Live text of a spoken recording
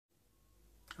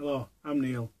Hello, I'm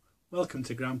Neil. Welcome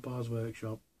to Grandpa's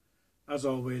Workshop. As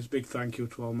always, big thank you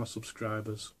to all my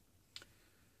subscribers.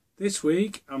 This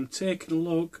week I'm taking a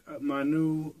look at my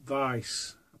new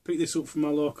Vice. I picked this up from my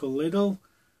local Lidl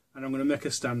and I'm going to make a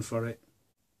stand for it.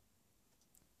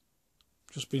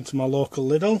 Just been to my local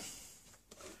Lidl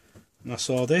and I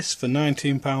saw this for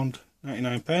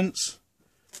 £19.99.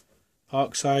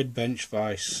 Parkside Bench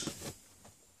Vice.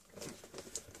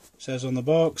 It says on the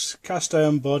box, cast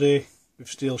iron body with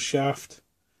steel shaft,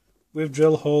 with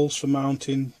drill holes for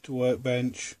mounting to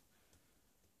workbench,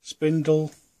 spindle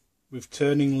with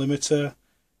turning limiter,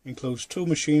 includes 2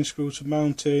 machine screws for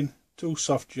mounting, 2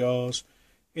 soft jaws,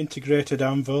 integrated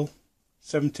anvil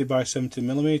 70 by 70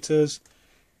 millimeters,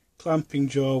 clamping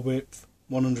jaw width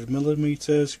 100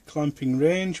 millimeters, clamping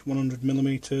range 100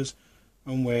 millimeters,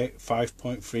 and weight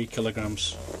 5.3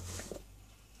 kilograms.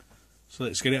 So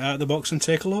let's get it out of the box and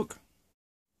take a look.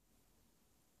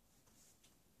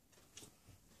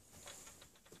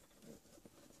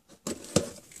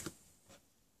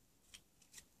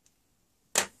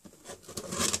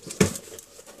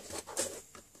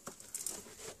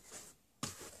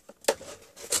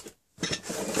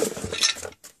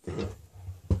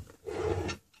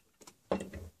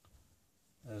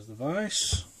 There's the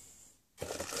vise,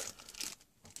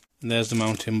 and there's the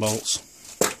mounting bolts.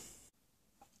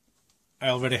 I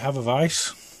already have a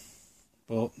vise,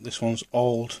 but this one's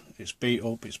old, it's beat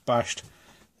up, it's bashed.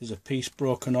 There's a piece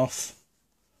broken off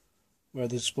where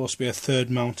there's supposed to be a third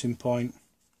mounting point,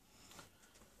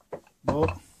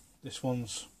 but this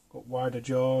one's got wider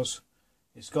jaws,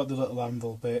 it's got the little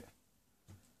anvil bit.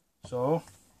 So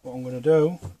what I'm going to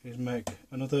do is make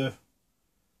another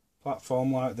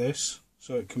platform like this,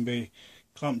 so it can be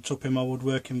clamped up in my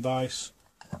woodworking vise,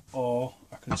 or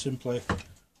I can simply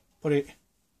put it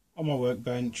on my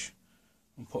workbench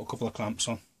and put a couple of clamps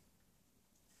on.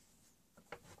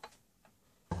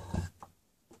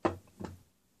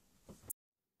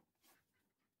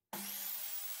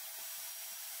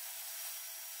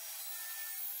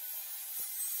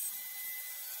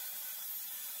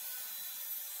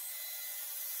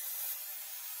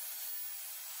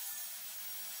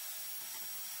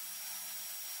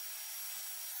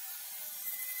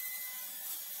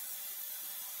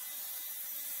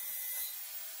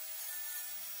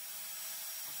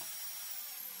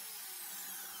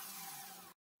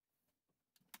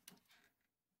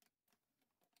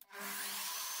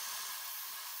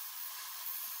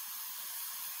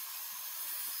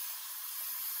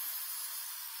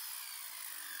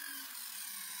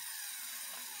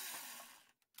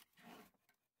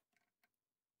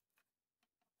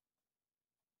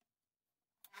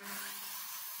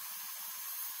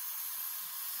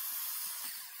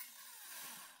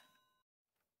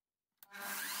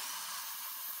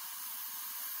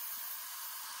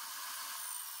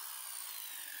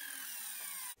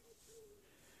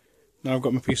 Now I've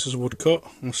got my pieces of wood cut,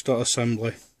 I'm going to start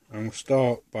assembly. I'm going to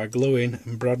start by gluing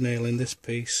and brad nailing this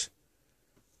piece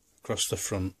across the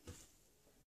front.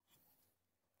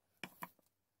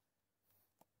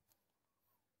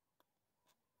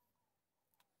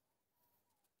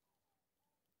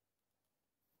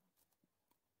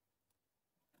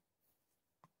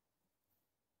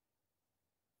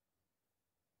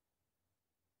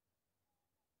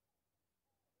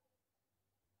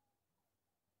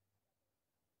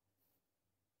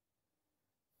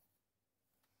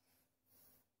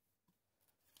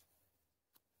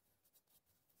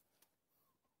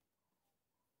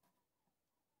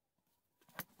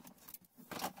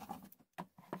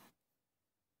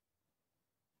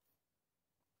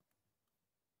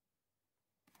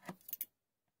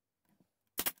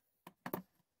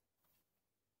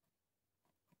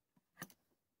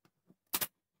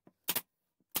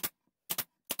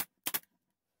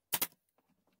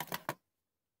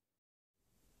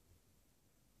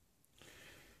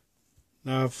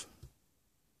 Now I've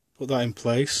put that in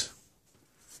place,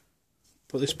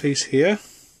 put this piece here,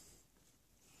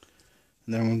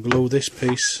 and then I'm going to glue this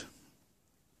piece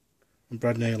and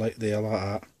brad nail it there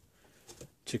like that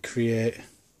to create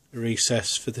a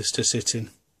recess for this to sit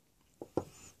in.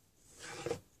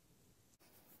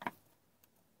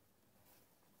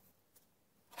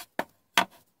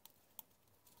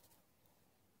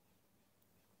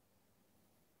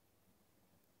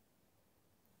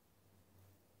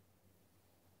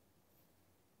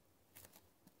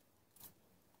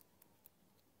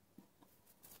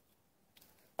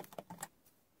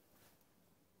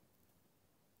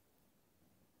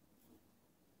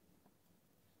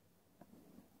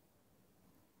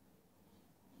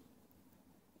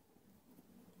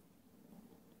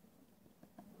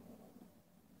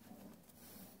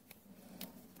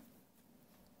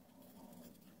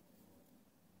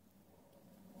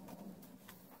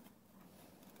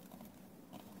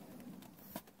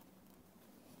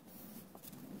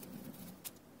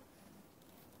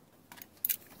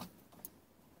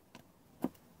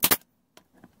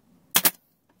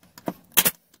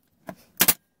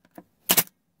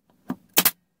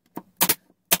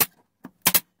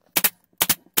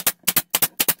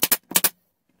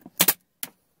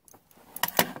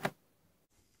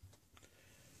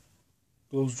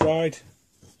 Glue's dried.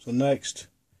 So next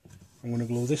I'm going to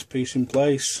glue this piece in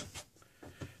place,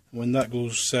 and when that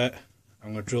glue's set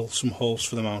I'm going to drill some holes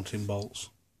for the mounting bolts.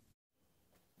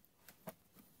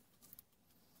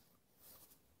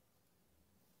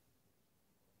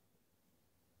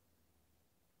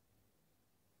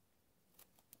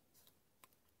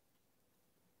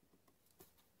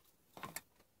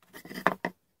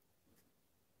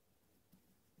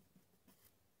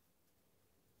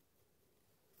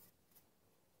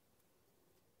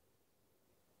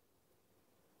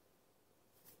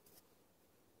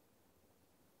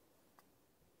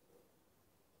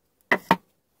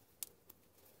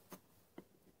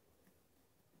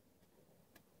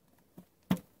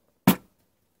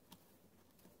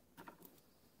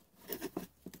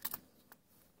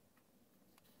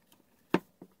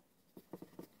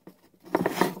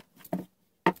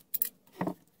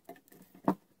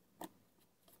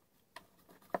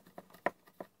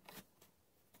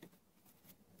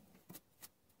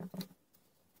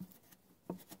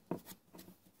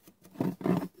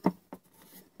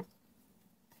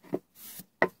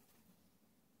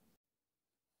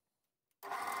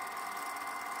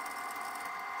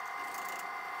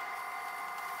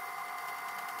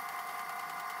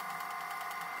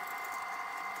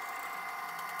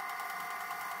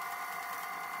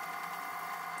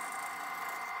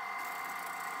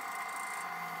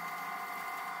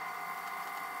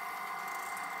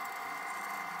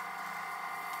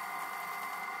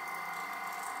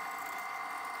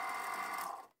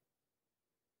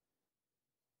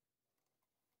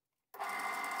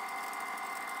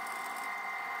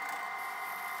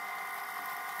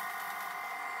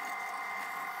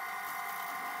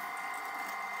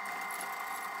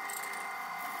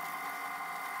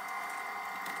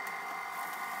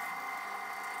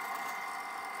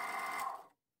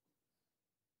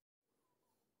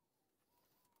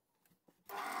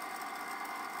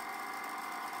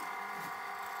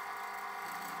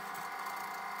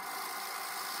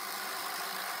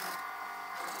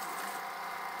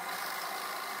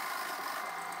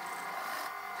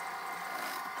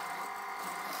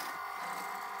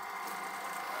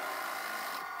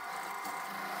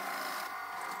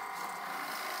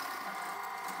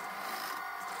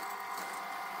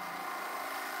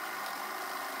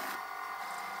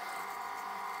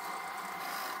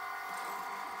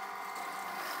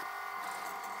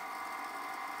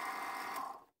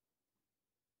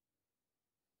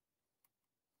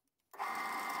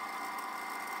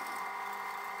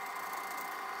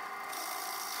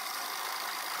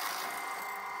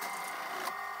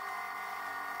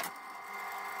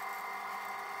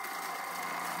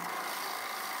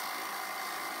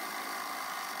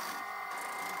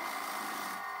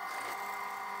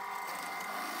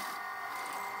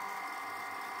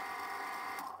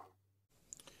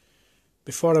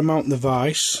 Before I mount the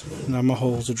vice, now my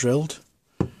holes are drilled,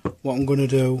 what I'm going to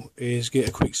do is get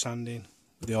a quick sanding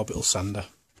with the orbital sander.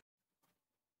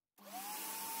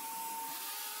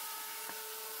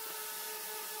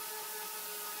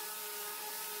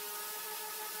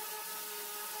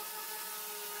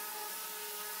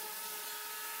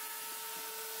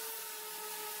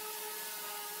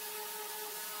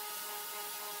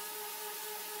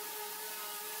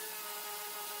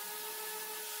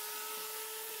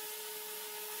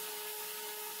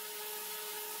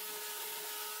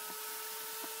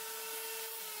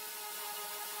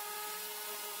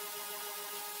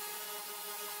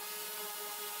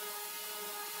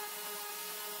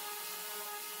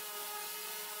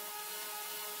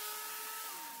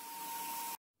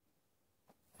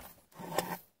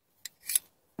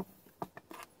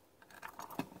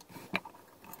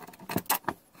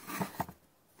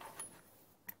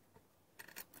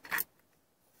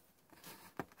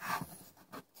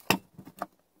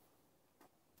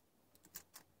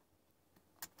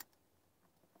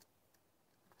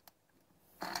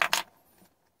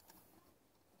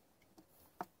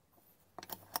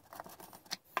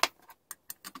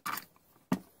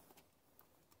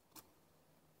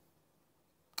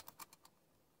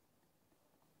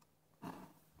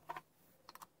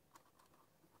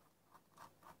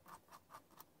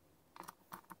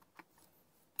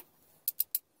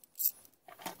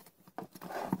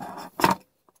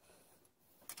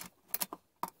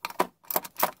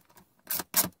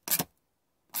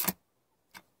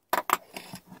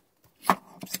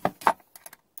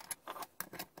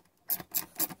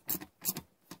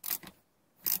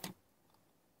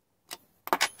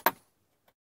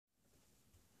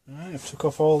 Right, I've took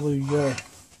off all the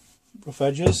rough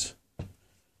edges.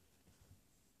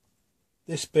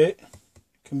 This bit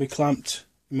can be clamped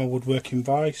in my woodworking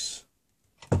vice,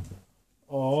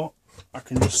 or I can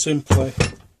can just simply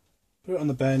put it on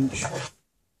the bench,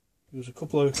 use a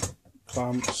couple of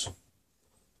clamps,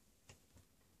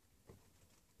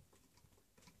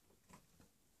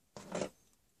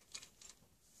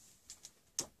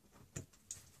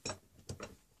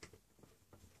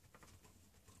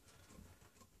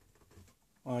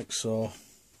 like so.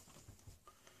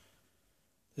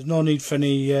 There's no need for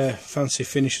any fancy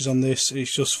finishes on this,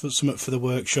 it's just something for the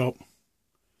workshop.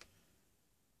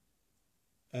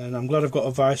 And I'm glad I've got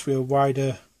a vice with a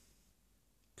wider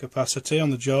capacity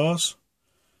on the jaws.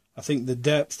 I think the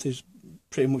depth is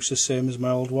pretty much the same as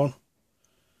my old one.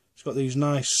 It's got these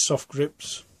nice soft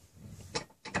grips.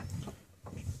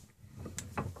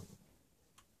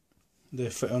 They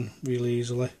fit on really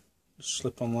easily, just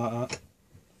slip on like that.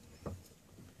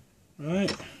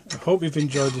 Right, I hope you've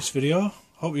enjoyed this video,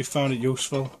 hope you found it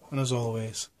useful, and as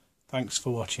always, thanks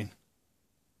for watching.